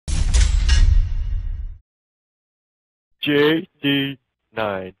JD9.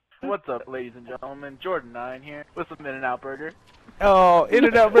 What's up, ladies and gentlemen? Jordan9 here with some In-N-Out Burger. Oh,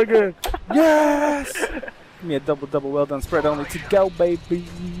 In-N-Out Burger! Yes! Give me a double well done spread only to go, baby.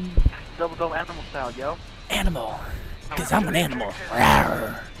 Double animal style, yo. Animal. Because I'm an animal.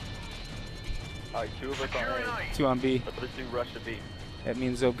 Rawr. Alright, 2 of us on A. 2 on B. Let's do rush to B. That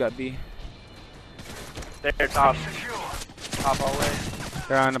means Zob got B. They're top. Top hallway.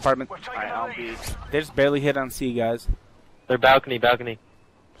 They're on apartment. Alright, on B. They just barely hit on C, guys. They're balcony. Enemy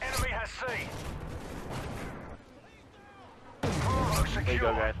has C. There you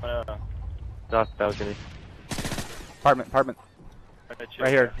go, guys. Not balcony. Apartment. Right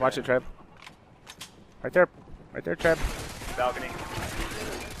here. Watch it, Trev. Right there, Trev. Balcony.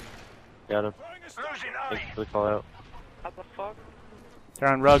 Got him. Losing A. Thanks for the call out. What the fuck? They're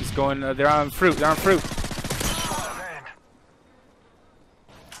on rugs going, they're on fruit.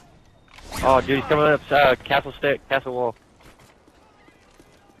 Oh, dude, he's coming up castle wall.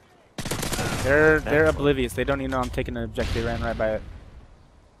 They're oblivious. They don't even know I'm taking an objective. They ran right by it.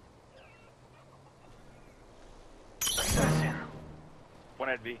 One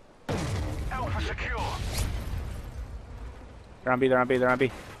at B. Alpha secure. They're on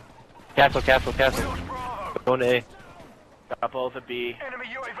B. Castle. Wheels Bravo. Going to A. Got both at B. Enemy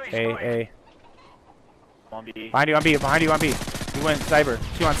UAV spotted. A. On B. Behind you on B. You went cyber.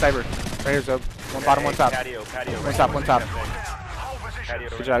 2 on cyber. Right here, Zob. One bottom, one top. Patio. One top. Hold position. Patio.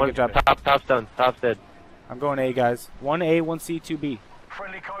 Good job. Top's done. Top's dead. I'm going A, guys. 1A, 1C, 2B.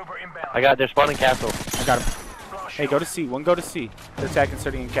 Friendly Cobra inbound. I got. They're spawning castle. I got him. Hey, go to C. One go to C. They're attacking,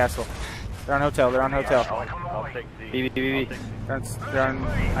 inserting in castle. They're on hotel. I'll take C. B. They're on.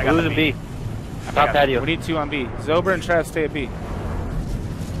 I got Losing B. Top patio. We need 2 on B. Zober and Trav stay at B.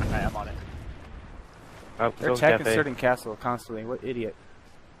 Alright, I'm on it. Oh, They're go attacking, cafe. inserting castle constantly. What idiot.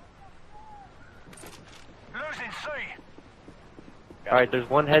 Losing C. Alright, there's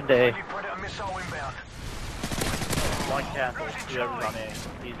one head to A. Friendly Predator missile inbound. One castle. Whoever's on A.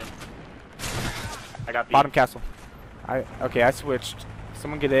 He's in. I got B. Bottom castle. Okay, I switched.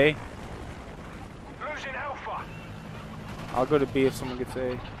 Someone get A. Losing Alpha. I'll go to B if someone gets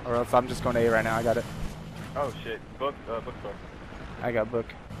A. Or else I'm just going to A right now. I got it. Oh shit. Bookstore. I got book.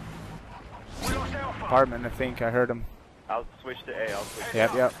 We lost Alpha. Apartment, I think. I heard him. I'll switch to A.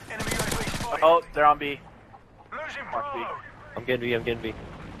 Yep. Enemy UAV spotted. Oh, they're on B. Losing Mark B. Bravo. I'm getting B.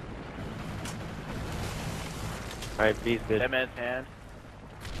 Alright, B's good. That man's hand.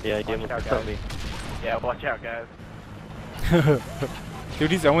 Yeah, I did Watch out, almost guys. cut me. Yeah, watch out, guys.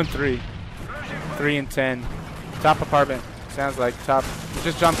 Dude, he's 0-3. 3 and 10. Top apartment. Sounds like top.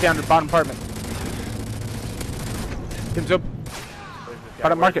 Just jump down to the bottom apartment. Get him, Zob. Where's this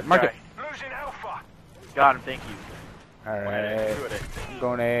guy? Mark it. Losing Alpha. Got him, thank you. Alright. Do it. I'm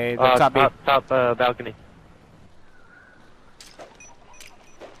going A. They're top B. Top balcony.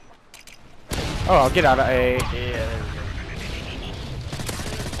 Oh, I'll get out of A. Yeah, there we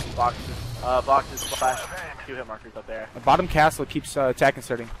go. Boxes flash. 2 hit markers up there. The bottom castle keeps attack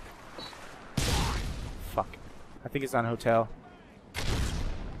inserting. Fuck. I think it's on hotel.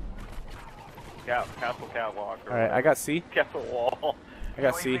 Castle catwalk. Alright, I got C. Castle wall. I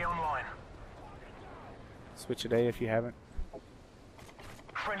got C. UAV online. Switch it A if you haven't.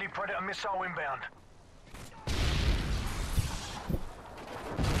 Friendly Predator missile inbound.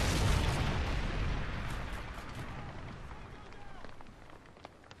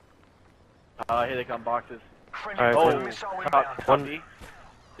 Here they come, boxes. Friendly Alright, Predator Oh, missile top inbound. one- B.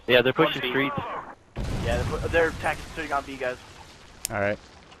 Yeah, they're pushing B. streets. Yeah, they're attacking, sitting on B, guys. Alright.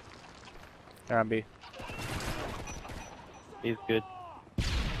 They're on B. He's good. Yeah,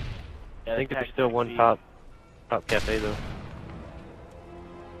 I think they're there's still attacking one B. top cafe though.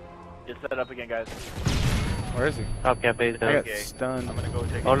 Just set it up again, guys. Where is he? Top cafe's I down. got Okay. stunned. I'm gonna go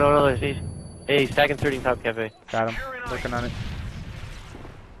take Oh it. no, he's hey, stack inserting top cafe. Got him. Working on it.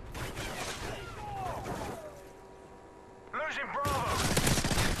 Losing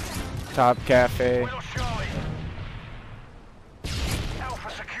Bravo. Top cafe. We lost Charlie. Alpha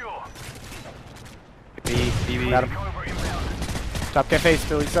secure. B. Got him. Cobra inbound. Top cafe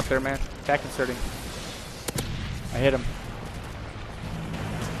still. He's up there, man. Attack inserting. I hit him.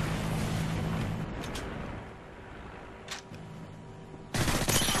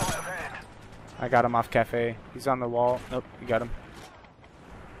 Sleight of hand. I got him off cafe. He's on the wall. Nope, you got him.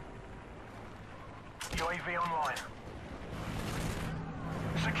 UAV online.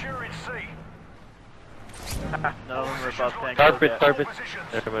 Securing C. None of them are above 10. Carpet. Positions.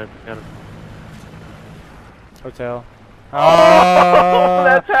 Never mind, got him. Hotel. Oh,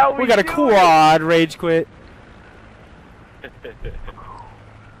 that's how we got a do it. quad. Rage quit.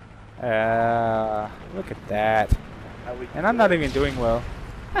 Look at that. How we And I'm not even doing well.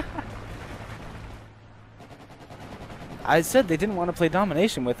 I said they didn't want to play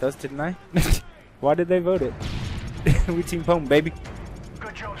domination with us, didn't I? Why did they vote it? We team home, baby.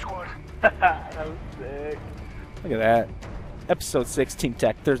 Good job, squad. That was sick. Look at that. Episode 6 Team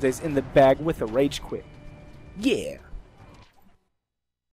Tech Thursdays in the bag with a rage quit. Yeah.